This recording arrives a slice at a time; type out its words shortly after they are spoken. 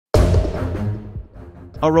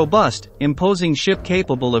A robust, imposing ship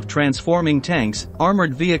capable of transforming tanks,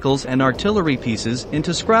 armored vehicles and artillery pieces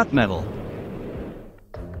into scrap metal.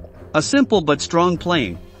 A simple but strong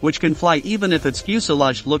plane, which can fly even if its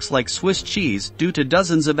fuselage looks like Swiss cheese due to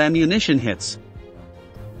dozens of ammunition hits.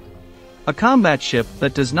 A combat ship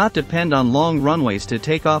that does not depend on long runways to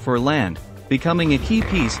take off or land, becoming a key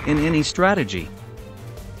piece in any strategy.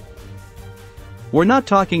 We're not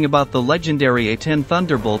talking about the legendary A-10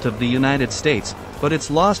 Thunderbolt of the United States, but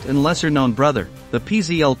its lost and lesser-known brother, the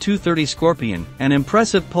PZL-230 Skorpion, an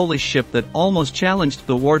impressive Polish ship that almost challenged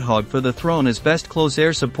the Warthog for the throne as best close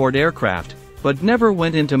air support aircraft, but never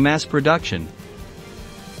went into mass production.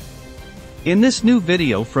 In this new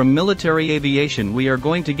video from Military Aviation, we are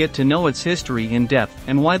going to get to know its history in depth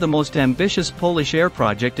and why the most ambitious Polish air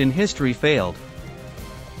project in history failed.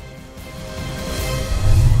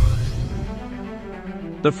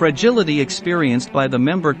 The fragility experienced by the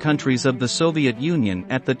member countries of the Soviet Union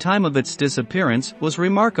at the time of its disappearance was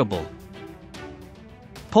remarkable.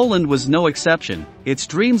 Poland was no exception. Its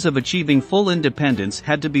dreams of achieving full independence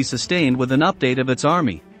had to be sustained with an update of its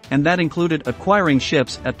army, and that included acquiring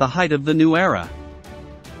ships at the height of the new era.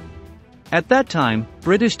 At that time,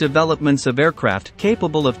 British developments of aircraft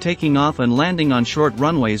capable of taking off and landing on short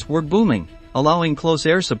runways were booming, allowing close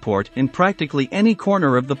air support in practically any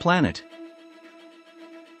corner of the planet.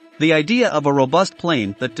 The idea of a robust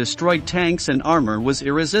plane that destroyed tanks and armor was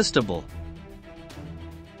irresistible.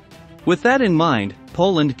 With that in mind,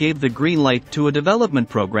 Poland gave the green light to a development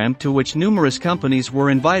program to which numerous companies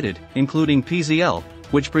were invited, including PZL,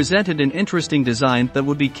 which presented an interesting design that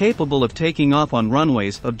would be capable of taking off on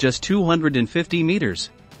runways of just 250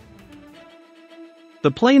 meters.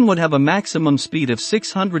 The plane would have a maximum speed of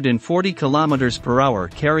 640 kilometers per hour,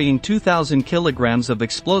 carrying 2,000 kilograms of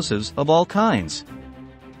explosives of all kinds.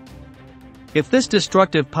 If this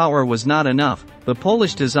destructive power was not enough, the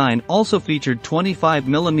Polish design also featured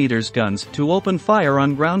 25mm guns to open fire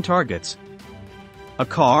on ground targets. A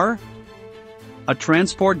car? A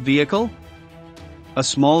transport vehicle? A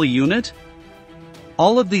small unit?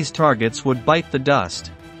 All of these targets would bite the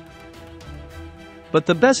dust. But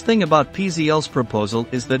the best thing about PZL's proposal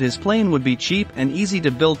is that his plane would be cheap and easy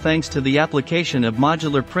to build thanks to the application of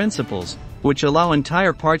modular principles, which allow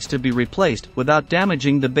entire parts to be replaced without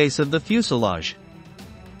damaging the base of the fuselage.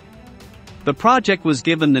 The project was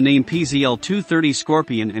given the name PZL-230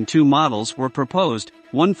 Skorpion, and two models were proposed,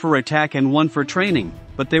 one for attack and one for training,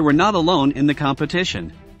 but they were not alone in the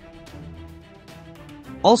competition.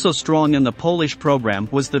 Also strong in the Polish program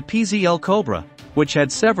was the PZL Cobra, which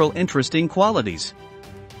had several interesting qualities.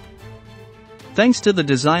 Thanks to the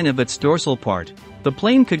design of its dorsal part, the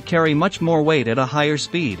plane could carry much more weight at a higher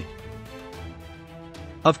speed.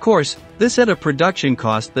 Of course, this had a production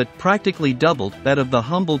cost that practically doubled that of the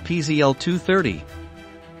humble PZL-230.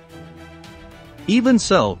 Even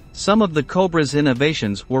so, some of the Cobra's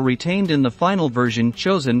innovations were retained in the final version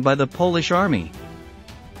chosen by the Polish Army.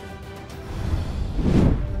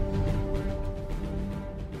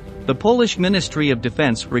 The Polish Ministry of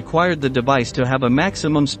Defense required the device to have a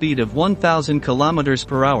maximum speed of 1,000 km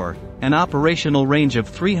per hour, an operational range of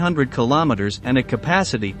 300 km and a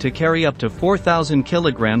capacity to carry up to 4,000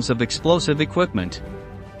 kilograms of explosive equipment.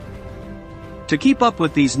 To keep up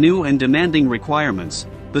with these new and demanding requirements,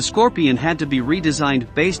 the Skorpion had to be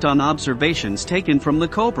redesigned based on observations taken from the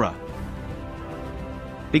Cobra.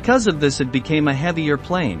 Because of this, it became a heavier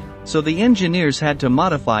plane, so the engineers had to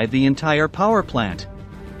modify the entire power plant.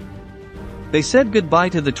 They said goodbye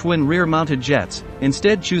to the twin rear-mounted jets,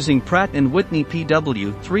 instead choosing Pratt & Whitney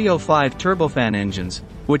PW305 turbofan engines,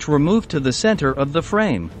 which were moved to the center of the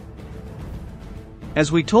frame.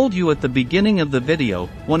 As we told you at the beginning of the video,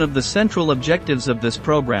 one of the central objectives of this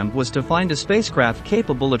program was to find a spacecraft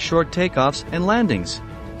capable of short takeoffs and landings.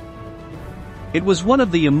 It was one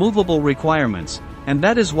of the immovable requirements, and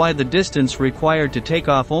that is why the distance required to take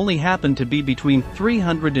off only happened to be between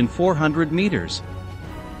 300 and 400 meters.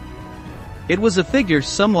 It was a figure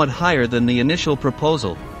somewhat higher than the initial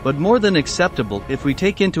proposal, but more than acceptable if we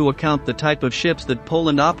take into account the type of ships that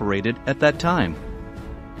Poland operated at that time.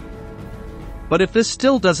 But if this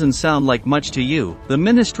still doesn't sound like much to you, the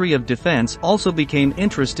Ministry of Defense also became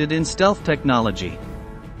interested in stealth technology.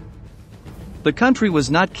 The country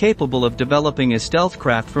was not capable of developing a stealth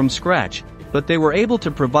craft from scratch, but they were able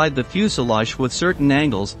to provide the fuselage with certain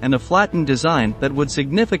angles and a flattened design that would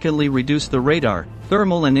significantly reduce the radar,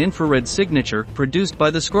 thermal and infrared signature produced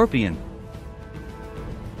by the Skorpion.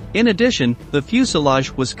 In addition, the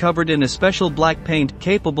fuselage was covered in a special black paint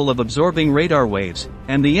capable of absorbing radar waves,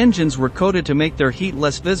 and the engines were coated to make their heat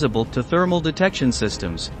less visible to thermal detection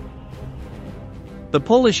systems. The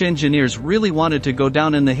Polish engineers really wanted to go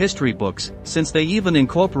down in the history books, since they even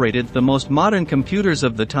incorporated the most modern computers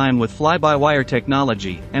of the time with fly-by-wire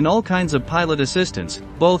technology and all kinds of pilot assistance,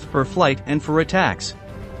 both for flight and for attacks.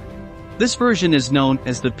 This version is known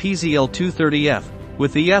as the PZL-230F,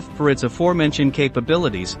 with the F for its aforementioned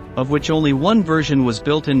capabilities, of which only one version was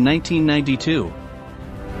built in 1992.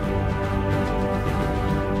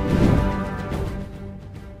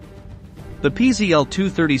 The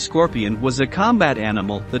PZL-230 Skorpion was a combat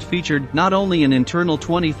animal that featured not only an internal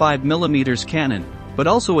 25mm cannon, but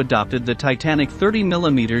also adopted the Titanic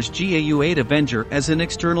 30mm GAU-8 Avenger as an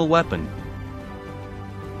external weapon.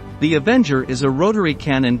 The Avenger is a rotary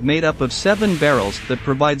cannon made up of 7 barrels that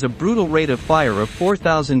provides a brutal rate of fire of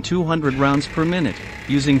 4,200 rounds per minute,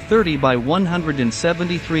 using 30 by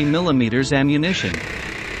 173mm ammunition.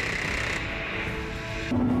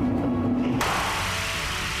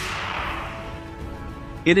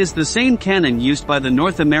 It is the same cannon used by the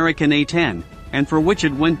North American A-10, and for which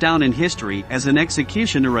it went down in history as an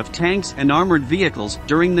executioner of tanks and armored vehicles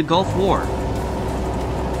during the Gulf War.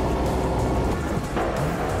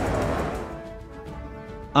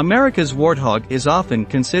 America's Warthog is often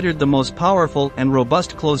considered the most powerful and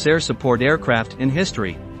robust close air support aircraft in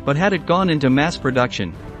history, but had it gone into mass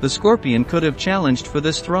production, the Skorpion could have challenged for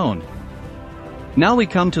this throne. Now we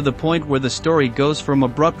come to the point where the story goes from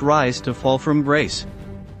abrupt rise to fall from grace.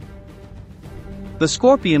 The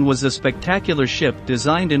Skorpion was a spectacular ship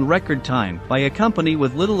designed in record time by a company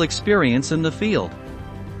with little experience in the field.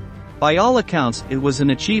 By all accounts, it was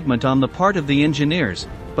an achievement on the part of the engineers,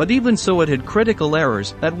 but even so it had critical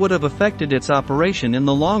errors that would have affected its operation in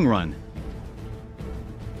the long run.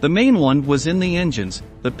 The main one was in the engines.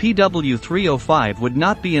 The PW305 would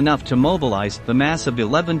not be enough to mobilize the mass of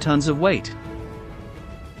 11 tons of weight.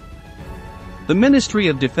 The Ministry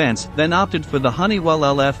of Defense then opted for the Honeywell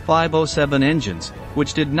LF507 engines,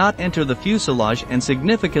 which did not enter the fuselage and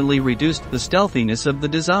significantly reduced the stealthiness of the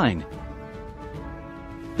design.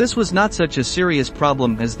 This was not such a serious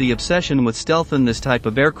problem, as the obsession with stealth in this type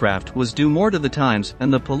of aircraft was due more to the times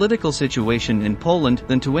and the political situation in Poland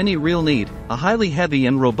than to any real need. A highly heavy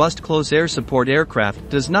and robust close air support aircraft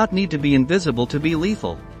does not need to be invisible to be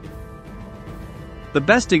lethal. The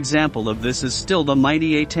best example of this is still the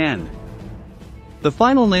mighty A-10. The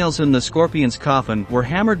final nails in the Skorpion's coffin were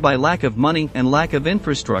hammered by lack of money and lack of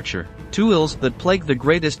infrastructure, 2 ills that plague the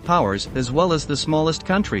greatest powers as well as the smallest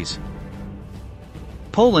countries.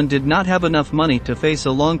 Poland did not have enough money to face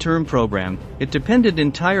a long-term program. It depended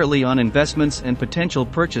entirely on investments and potential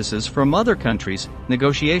purchases from other countries,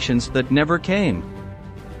 negotiations that never came.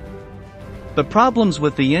 The problems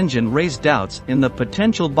with the engine raised doubts in the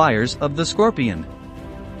potential buyers of the Skorpion.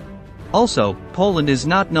 Also, Poland is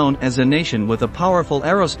not known as a nation with a powerful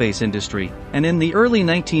aerospace industry, and in the early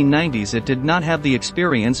 1990s it did not have the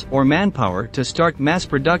experience or manpower to start mass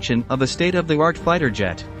production of a state-of-the-art fighter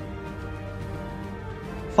jet.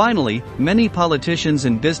 Finally, many politicians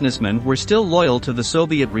and businessmen were still loyal to the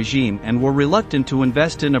Soviet regime and were reluctant to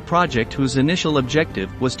invest in a project whose initial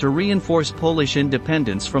objective was to reinforce Polish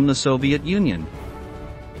independence from the Soviet Union.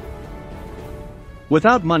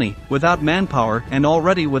 Without money, without manpower, and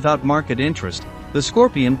already without market interest, the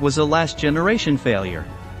Skorpion was a last-generation failure.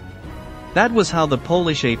 That was how the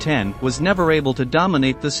Polish A-10 was never able to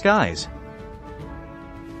dominate the skies.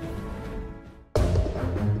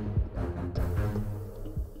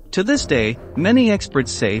 To this day, many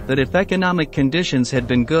experts say that if economic conditions had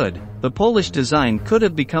been good, the Polish design could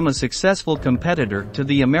have become a successful competitor to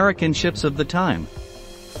the American ships of the time.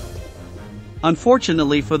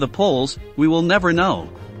 Unfortunately for the Poles, we will never know.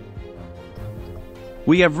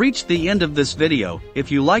 We have reached the end of this video.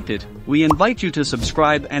 If you liked it, we invite you to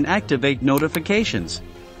subscribe and activate notifications.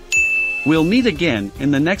 We'll meet again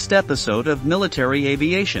in the next episode of Military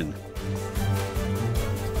Aviation.